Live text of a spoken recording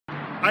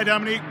Hi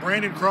Dominique,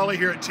 Brandon Crawley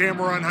here at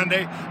Tameron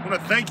Hyundai. I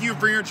want to thank you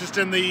for your interest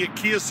in the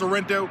Kia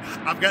Sorento.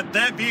 I've got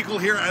that vehicle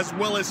here as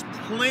well as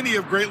plenty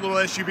of great little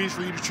SUVs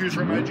for you to choose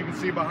from, as you can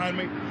see behind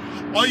me.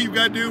 All you've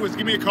got to do is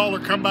give me a call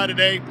or come by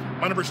today.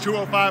 My number is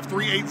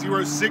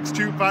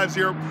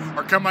 205-380-6250,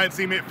 or come by and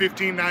see me at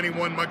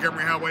 1591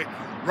 Montgomery Highway,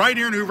 right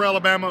here in Hoover,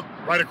 Alabama,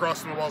 right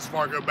across from the Wells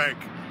Fargo Bank.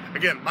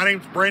 Again, my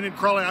name's Brandon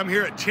Crawley. I'm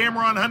here at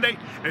Tameron Hyundai.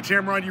 At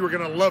Tameron, you are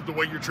going to love the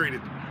way you're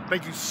treated.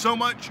 Thank you so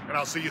much, and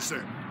I'll see you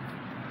soon.